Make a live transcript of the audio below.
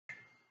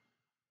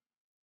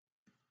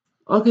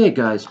Okay,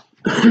 guys,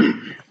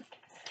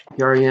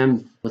 here I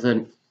am with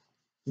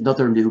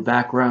another new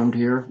background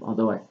here,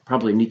 although I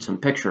probably need some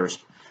pictures.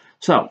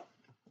 So,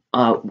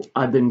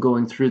 I've been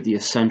going through the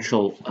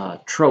essential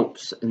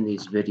tropes in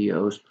these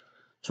videos,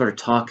 sort of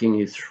talking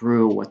you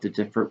through what the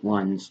different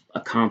ones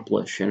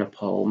accomplish in a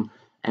poem.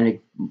 And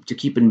to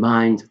keep in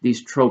mind,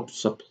 these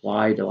tropes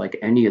apply to like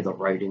any of the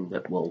writing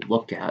that we'll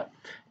look at.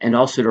 And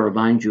also to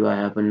remind you, I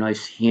have a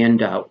nice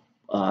handout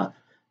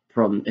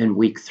from in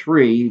week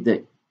 3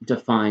 that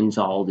defines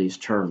all these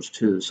terms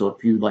too. So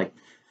if you like,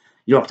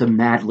 you don't have to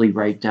madly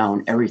write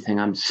down everything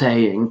I'm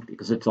saying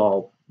because it's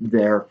all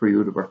there for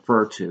you to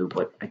refer to,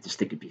 but I just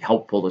think it'd be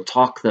helpful to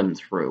talk them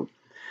through.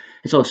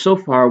 And so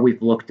far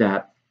we've looked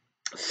at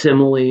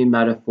simile,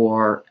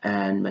 metaphor,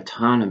 and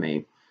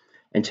metonymy.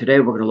 And today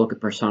we're going to look at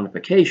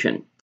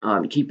personification.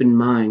 Keep in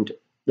mind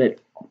that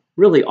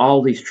really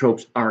all these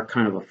tropes are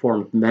kind of a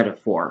form of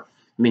metaphor.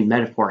 I mean,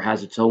 metaphor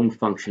has its own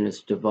function as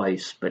a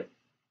device, but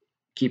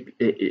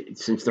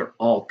since they're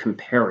all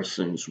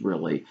comparisons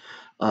really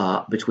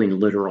between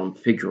literal and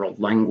figural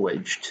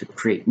language to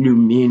create new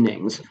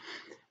meanings,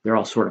 they're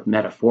all sort of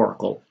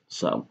metaphorical.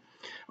 So,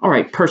 all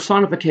right,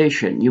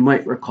 personification, you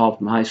might recall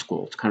from high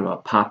school. It's kind of a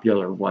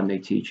popular one they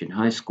teach in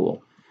high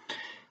school.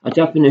 A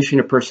definition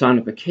of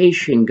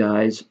personification,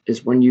 guys,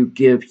 is when you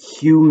give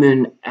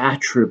human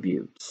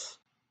attributes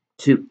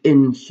to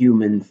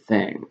inhuman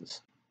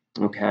things,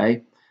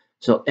 okay?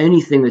 So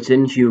anything that's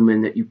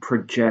inhuman that you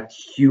project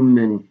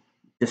human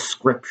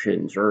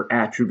descriptions or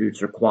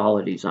attributes or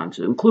qualities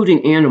onto,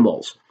 including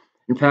animals.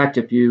 In fact,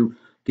 if you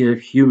give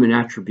human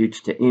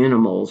attributes to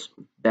animals,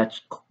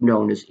 that's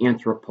known as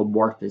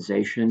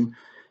anthropomorphization,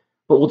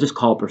 but we'll just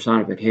call it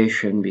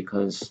personification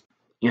because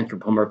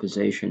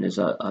anthropomorphization is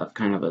a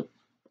kind of a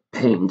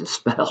pain to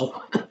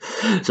spell.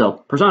 So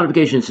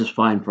personification is just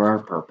fine for our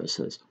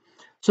purposes.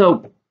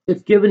 So to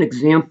give an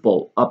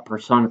example of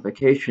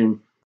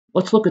personification,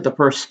 let's look at the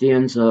first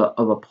stanza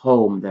of a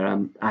poem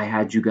that I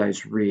had you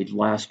guys read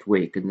last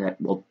week and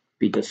that we'll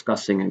be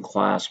discussing in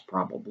class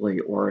probably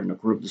or in a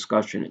group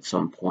discussion at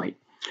some point.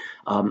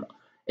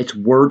 It's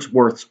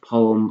Wordsworth's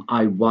poem,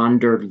 I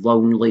Wandered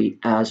Lonely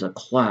as a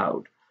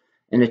Cloud.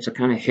 And it's a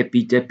kind of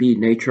hippy-dippy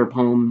nature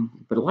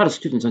poem, but a lot of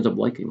students end up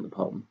liking the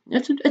poem.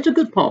 It's a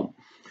good poem.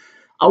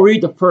 I'll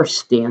read the first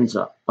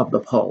stanza of the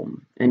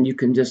poem, and you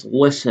can just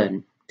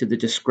listen to the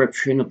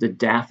description of the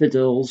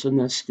daffodils in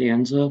this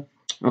stanza.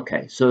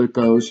 Okay, so it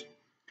goes,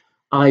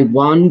 I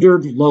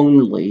wandered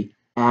lonely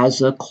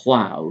as a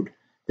cloud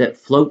that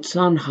floats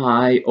on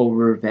high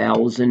over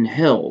vales and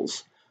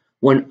hills,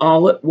 when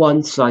all at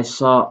once I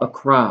saw a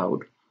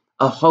crowd,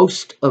 a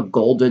host of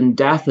golden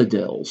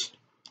daffodils,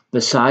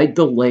 beside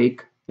the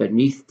lake,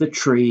 beneath the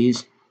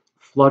trees,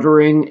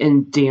 fluttering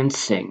and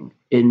dancing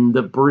in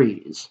the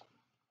breeze.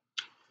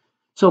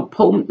 So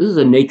this is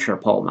a nature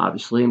poem,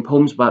 obviously, and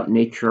poems about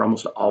nature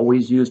almost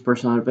always use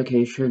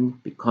personification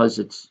because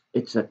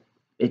it's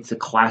a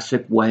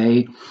classic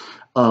way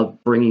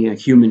of bringing a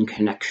human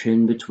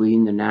connection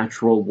between the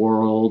natural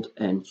world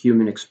and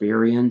human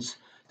experience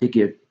to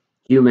give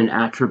human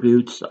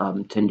attributes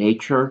to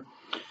nature.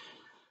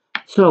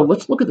 So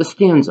let's look at the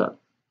stanza.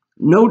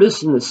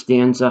 Notice in the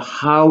stanza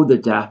how the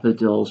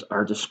daffodils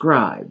are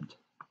described.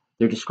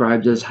 They're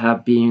described as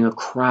being a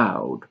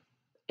crowd,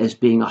 as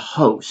being a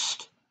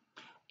host,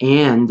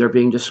 and they're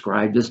being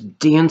described as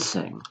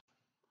dancing.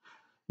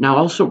 Now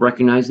also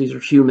recognize these are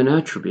human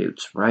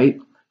attributes, right?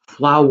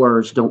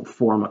 Flowers don't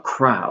form a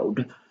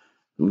crowd.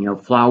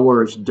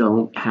 Flowers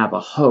don't have a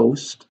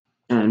host,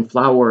 and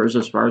flowers,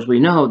 as far as we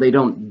know, they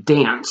don't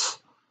dance.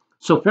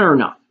 So fair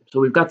enough.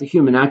 So we've got the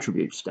human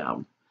attributes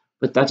down,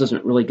 but that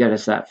doesn't really get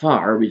us that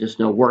far. We just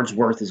know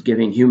Wordsworth is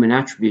giving human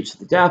attributes to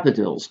the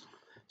daffodils.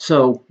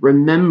 So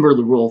remember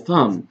the rule of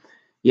thumb.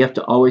 You have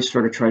to always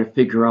sort of try to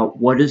figure out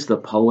what is the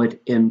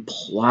poet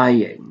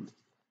implying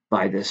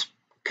by this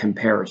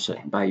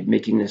comparison, by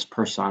making this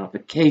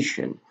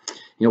personification.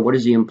 What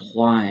is he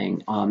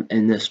implying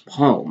in this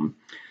poem?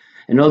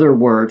 In other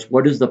words,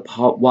 why is the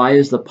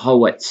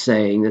poet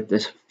saying that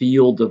this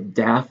field of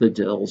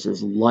daffodils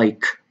is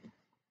like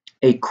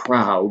a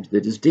crowd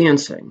that is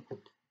dancing?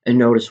 And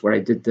notice what I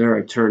did there.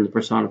 I turned the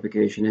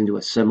personification into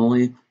a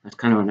simile. That's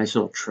kind of a nice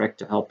little trick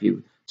to help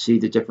you see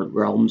the different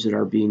realms that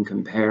are being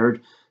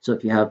compared. So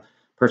if you have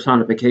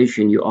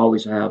personification, you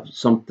always have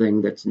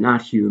something that's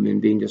not human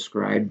being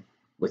described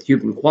with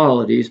human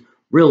qualities.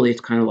 Really,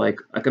 it's kind of like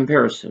a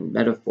comparison,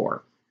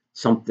 metaphor.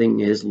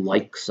 Something is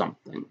like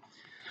something.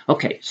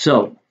 Okay,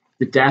 so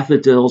the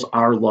daffodils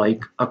are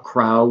like a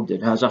crowd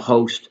that has a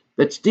host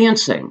that's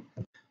dancing.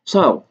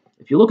 So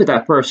if you look at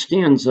that first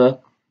stanza,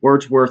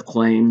 Wordsworth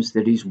claims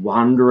that he's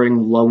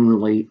wandering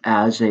lonely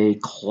as a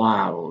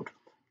cloud.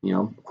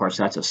 Of course,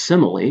 that's a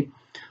simile.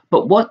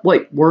 But what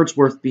might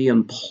Wordsworth be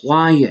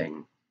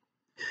implying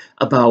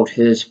about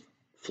his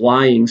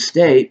flying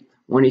state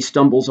when he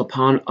stumbles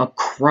upon a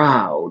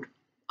crowd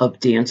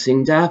of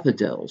dancing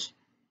daffodils?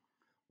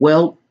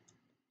 Well,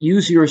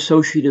 use your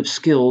associative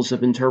skills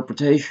of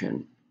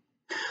interpretation.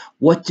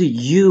 What do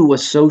you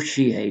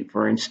associate,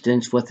 for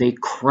instance, with a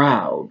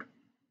crowd?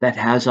 that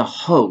has a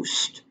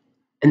host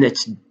and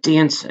that's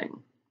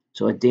dancing.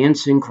 So a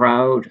dancing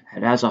crowd,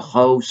 it has a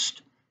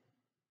host.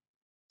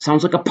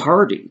 Sounds like a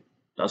party,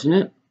 doesn't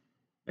it?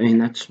 I mean,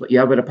 that's what you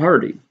have at a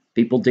party.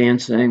 People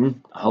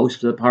dancing, a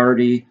host of the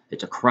party,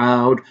 it's a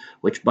crowd,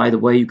 which, by the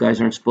way, you guys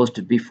aren't supposed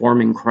to be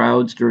forming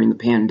crowds during the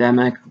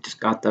pandemic. Just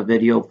got the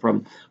video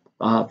from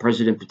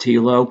President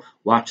Patillo.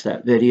 Watch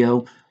that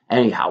video.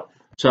 Anyhow,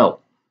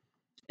 so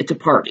it's a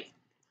party.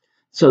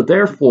 So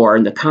therefore,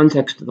 in the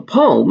context of the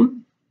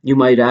poem, you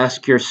might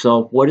ask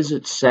yourself, what does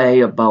it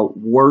say about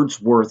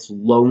Wordsworth's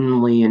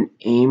lonely and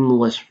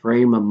aimless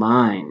frame of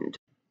mind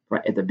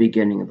right at the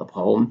beginning of the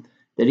poem,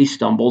 that he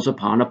stumbles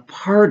upon a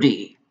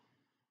party?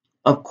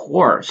 Of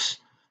course,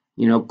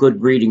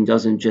 good reading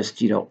doesn't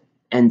just,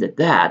 end at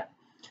that.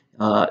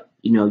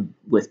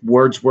 With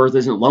Wordsworth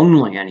isn't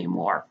lonely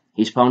anymore.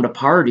 He's found a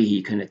party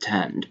he can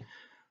attend.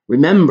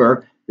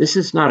 Remember, this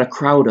is not a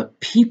crowd of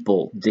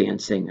people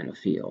dancing in a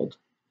field.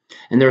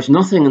 And there's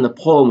nothing in the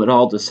poem at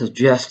all to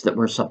suggest that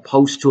we're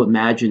supposed to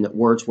imagine that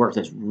Wordsworth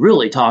is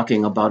really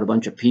talking about a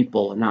bunch of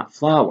people and not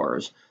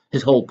flowers.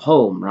 His whole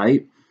poem,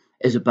 right,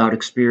 is about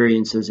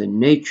experiences in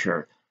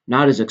nature,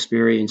 not his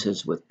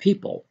experiences with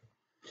people.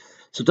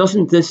 So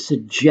doesn't this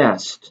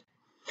suggest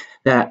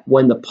that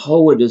when the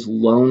poet is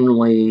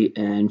lonely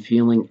and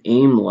feeling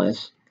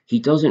aimless, he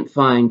doesn't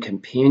find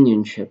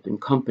companionship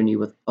and company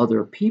with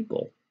other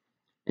people?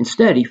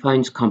 Instead, he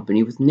finds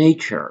company with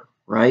nature,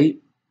 right?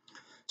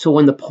 So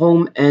when the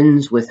poem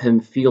ends with him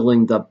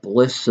feeling the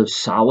bliss of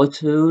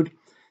solitude,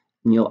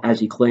 as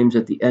he claims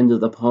at the end of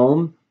the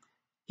poem,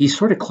 he's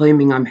sort of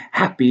claiming, I'm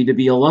happy to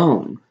be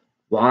alone.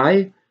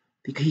 Why?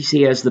 Because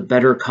he has the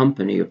better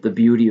company of the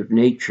beauty of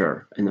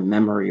nature and the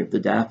memory of the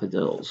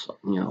daffodils,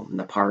 and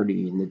the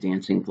party and the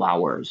dancing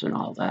flowers and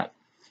all that.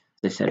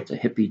 They said it's a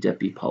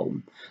hippy-dippy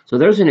poem. So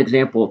there's an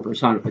example of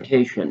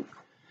personification.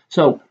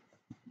 So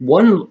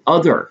one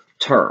other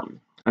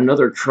term,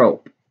 another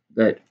trope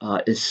that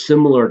is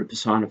similar to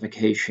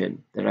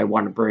personification that I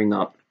want to bring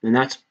up, and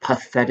that's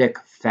pathetic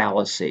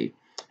fallacy.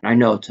 I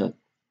know it's an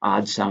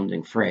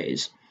odd-sounding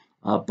phrase,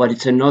 but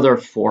it's another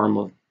form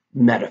of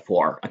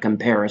metaphor, a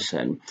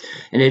comparison,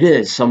 and it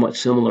is somewhat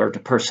similar to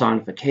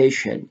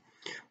personification,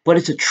 but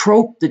it's a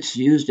trope that's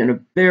used in a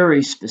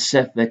very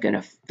specific and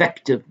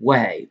effective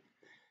way,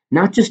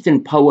 not just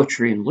in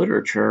poetry and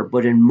literature,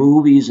 but in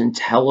movies and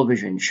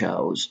television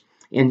shows,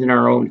 and in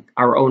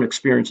our own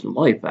experience in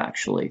life,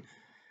 actually.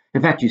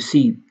 In fact, you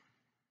see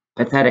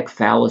pathetic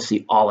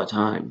fallacy all the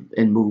time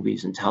in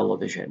movies and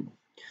television.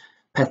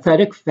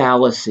 Pathetic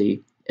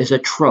fallacy is a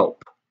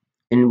trope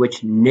in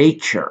which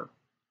nature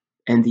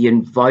and the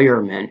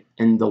environment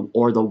and the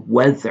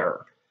weather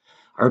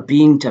are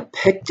being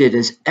depicted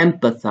as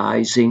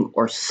empathizing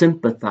or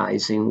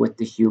sympathizing with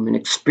the human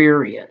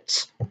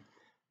experience.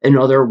 In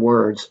other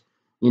words,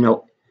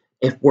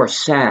 if we're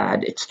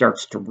sad, it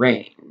starts to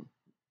rain.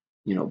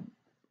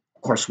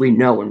 Of course, we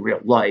know in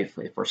real life,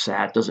 if we're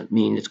sad, doesn't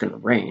mean it's going to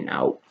rain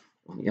out.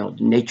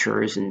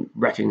 Nature isn't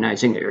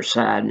recognizing that you're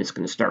sad and it's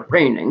going to start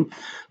raining.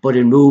 But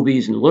in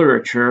movies and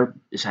literature,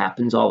 this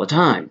happens all the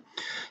time.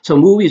 So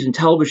movies and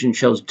television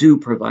shows do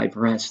provide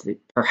perhaps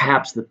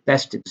the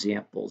best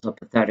examples of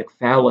pathetic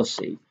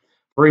fallacy.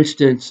 For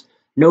instance,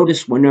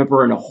 notice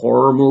whenever in a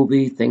horror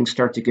movie things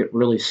start to get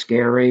really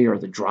scary, or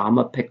the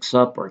drama picks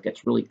up, or it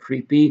gets really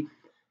creepy,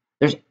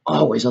 there's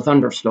always a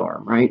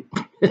thunderstorm, right?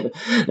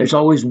 There's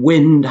always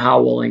wind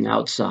howling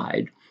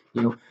outside,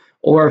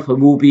 Or if a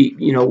movie,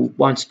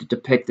 wants to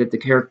depict that the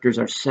characters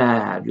are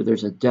sad or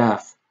there's a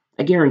death,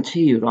 I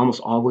guarantee you it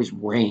almost always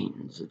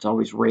rains. It's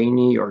always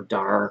rainy or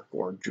dark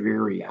or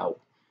dreary out.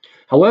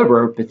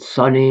 However, if it's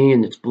sunny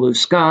and it's blue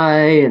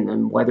sky and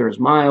the weather is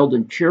mild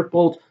and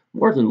cheerful,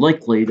 more than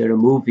likely that a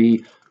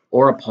movie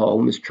or a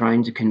poem is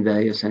trying to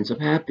convey a sense of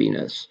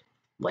happiness,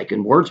 like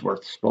in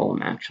Wordsworth's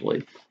poem,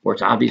 actually, where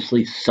it's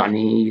obviously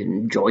sunny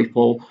and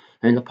joyful,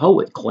 and the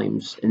poet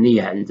claims in the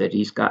end that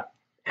he's got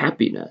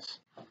happiness.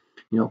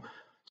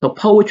 So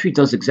poetry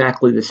does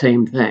exactly the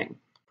same thing.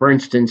 For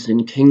instance,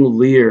 in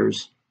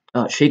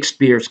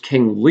Shakespeare's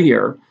King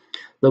Lear,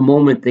 the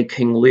moment that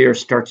King Lear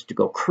starts to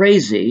go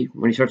crazy,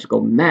 when he starts to go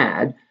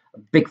mad, a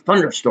big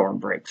thunderstorm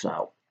breaks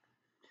out.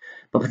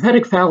 But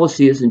pathetic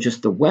fallacy isn't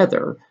just the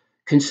weather.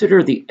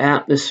 Consider the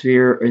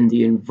atmosphere and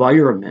the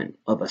environment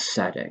of a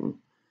setting.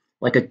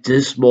 Like a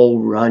dismal,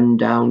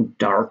 run-down,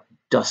 dark,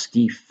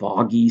 dusty,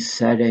 foggy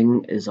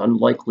setting is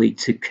unlikely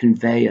to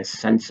convey a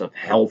sense of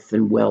health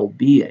and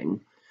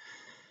well-being.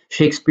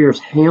 Shakespeare's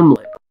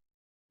Hamlet,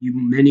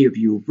 many of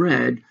you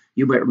read,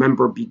 you might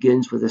remember,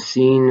 begins with a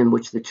scene in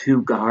which the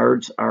two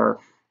guards are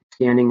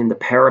standing in the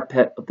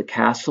parapet of the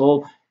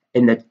castle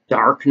in the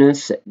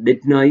darkness at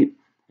midnight,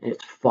 and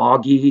it's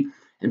foggy,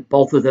 and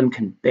both of them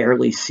can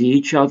barely see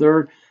each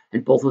other,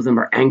 and both of them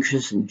are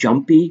anxious and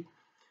jumpy.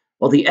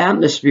 Well, the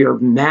atmosphere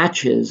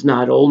matches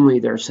not only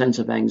their sense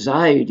of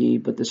anxiety,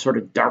 but the sort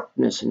of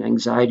darkness and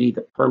anxiety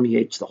that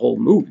permeates the whole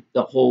movie,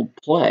 the whole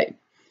play.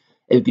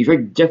 It'd be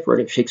very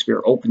different if Shakespeare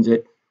opens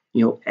it,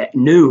 at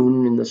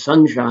noon in the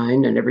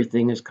sunshine and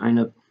everything is kind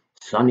of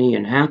sunny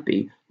and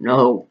happy.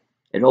 No,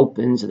 It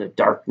opens in the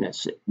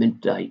darkness at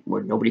midnight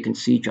where nobody can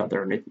see each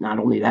other, and not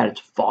only that, it's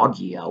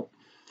foggy out.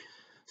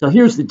 So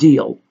here's the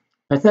deal.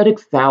 Pathetic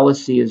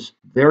fallacy is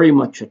very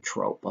much a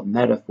trope, a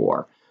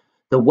metaphor.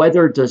 The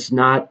weather does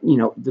not,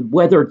 in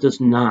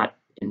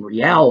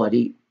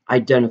reality,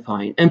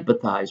 identify and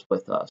empathize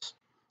with us.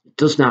 It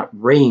does not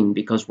rain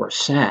because we're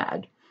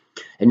sad.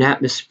 An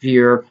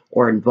atmosphere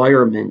or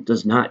environment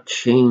does not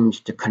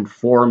change to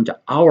conform to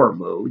our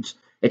moods.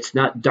 It's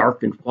not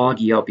dark and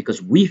foggy out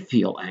because we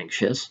feel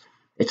anxious.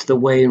 It's the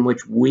way in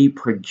which we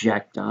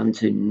project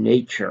onto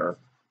nature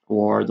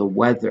or the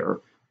weather,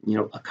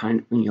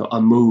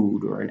 a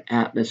mood or an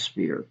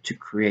atmosphere to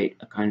create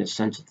a kind of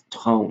sense of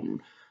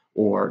tone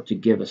or to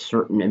give a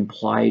certain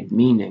implied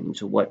meaning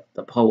to what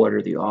the poet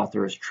or the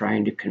author is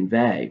trying to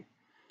convey.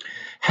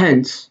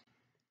 Hence,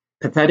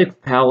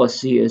 pathetic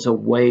fallacy is a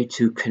way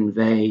to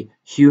convey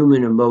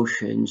human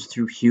emotions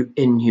through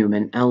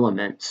inhuman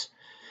elements.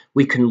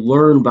 We can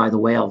learn, by the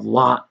way, a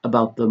lot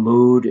about the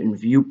mood and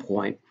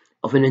viewpoint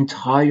of an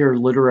entire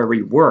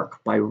literary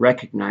work by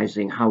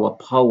recognizing how a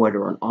poet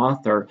or an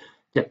author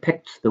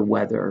depicts the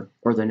weather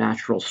or the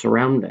natural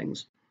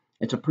surroundings.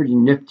 It's a pretty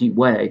nifty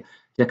way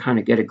to kind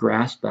of get a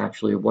grasp,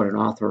 actually, of what an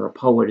author or a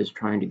poet is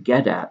trying to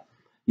get at.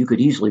 You could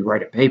easily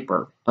write a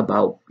paper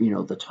about,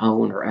 the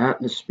tone or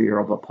atmosphere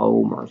of a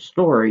poem or a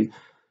story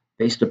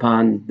based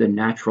upon the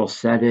natural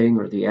setting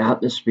or the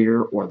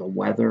atmosphere or the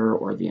weather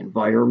or the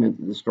environment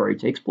that the story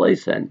takes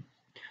place in.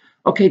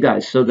 Okay,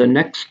 guys, so the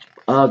next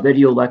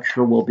video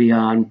lecture will be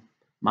on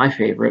my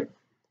favorite,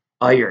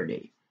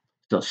 irony.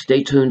 So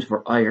stay tuned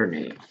for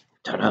irony.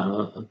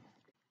 Ta-da!